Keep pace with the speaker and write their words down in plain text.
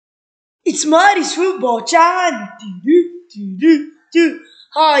It's Matty's football chan.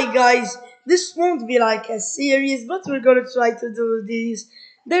 Hi guys, this won't be like a series, but we're gonna try to do this.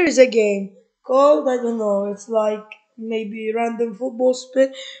 There is a game called, I don't know, it's like maybe random football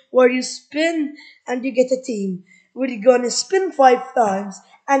spin, where you spin and you get a team. We're gonna spin 5 times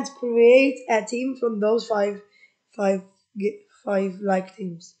and create a team from those five, five like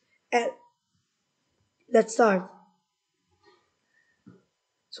teams. And let's start.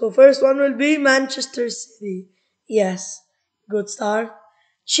 So first one will be Manchester City. Yes, good start.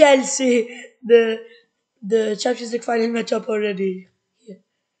 Chelsea, the Champions League final matchup already. Yeah.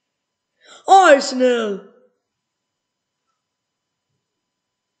 Arsenal,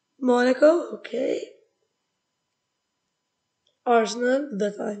 Monaco. Okay, Arsenal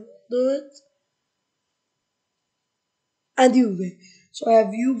that I do it, and Juve. So I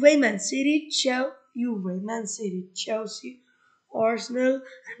have Juve, Man City, Juve, Man City, Chelsea, Arsenal,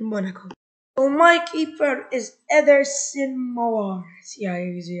 and Monaco. So my keeper is Ederson Mowares. Yeah,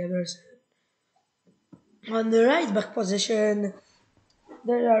 easy Ederson. On the right back position,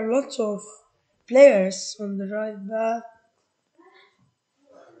 there are lots of players on the right back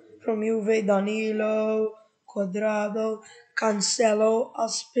from Juve: Danilo, Quadrado, Cancelo,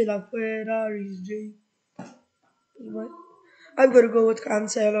 Aspilicueta, Reece James. I'm gonna go with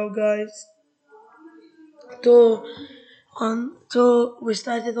Cancelo, guys. To we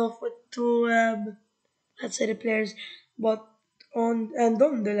started off with two let's say the players, but on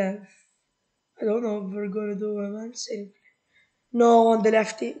the left, I don't know if we're gonna do a Man City. No, on the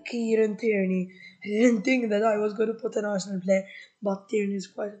left, Kieran Tierney. I didn't think that I was going to put an Arsenal player, but Tierney is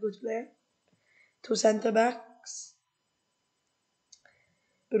quite a good player. Two centre backs,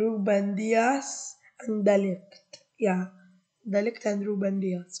 Ruben Diaz and Delict. Yeah, Delict and Ruben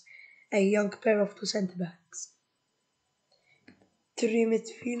Diaz. A young pair of two centre backs. Three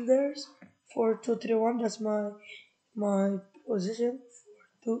midfielders, 4-2-3-1. That's my position.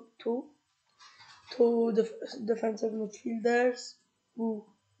 4-2-2. Two defensive midfielders. Ooh.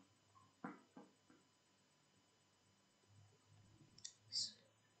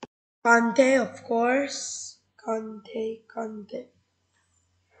 Kante, of course. Kante.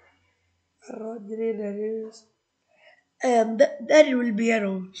 Rodri, there is. There will be a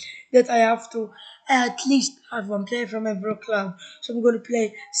rule that I have to at least have one player from every club. So I'm going to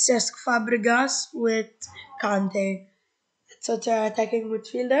play Cesc Fabregas with Kante. Such an attacking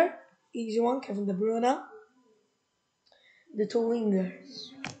midfielder. Easy one, Kevin De Bruyne. The two wingers.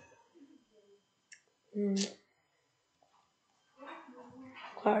 Mm,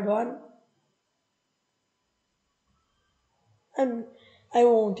 hard one. And I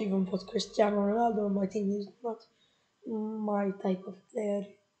won't even put Cristiano Ronaldo on my team. He's not my type of player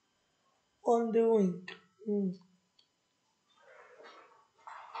on the wing. Mm.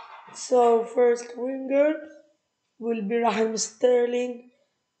 So first winger will be Raheem Sterling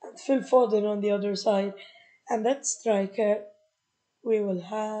and Phil Foden on the other side. And that striker we will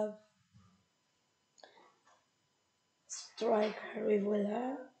have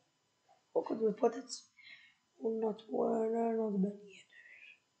who could we put it? Not Werner, not Ben.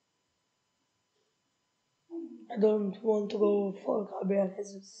 I don't want to go for Gabriel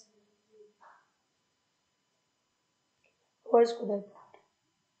Jesus. Who else could I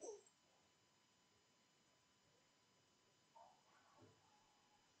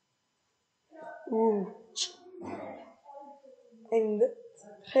put? Ooh. And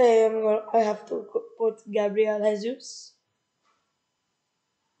hey, I have to put Gabriel Jesus.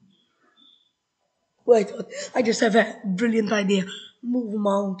 Wait, I just have a brilliant idea. Move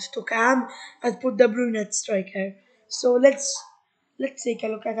Mount to Cam and put the brunette striker. So let's take a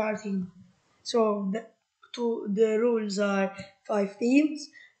look at our team. So the rules are 5 teams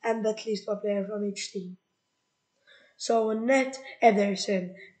and at least one player from each team. So net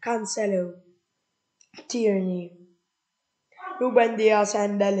Ederson, Cancelo, Tierney, Ruben Diaz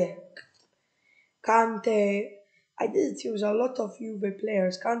and Dele, Kante. I did use a lot of Juve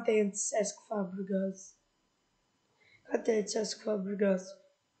players. Kante and Cesc Fabregas. Kante and Cesc Fabregas.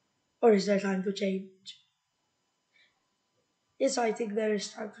 Or is there time to change? Yes, I think there is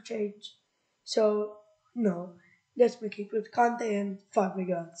time to change. So, no. Let me keep it Conte and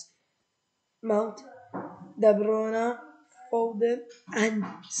Fabregas. Mount, De Bruyne, Foden, and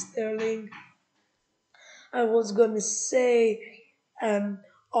Sterling. I was gonna say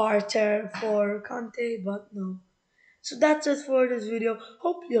Arthur for Conte, but no. So that's it for this video.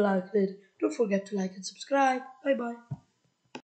 Hope you liked it. Don't forget to like and subscribe. Bye bye.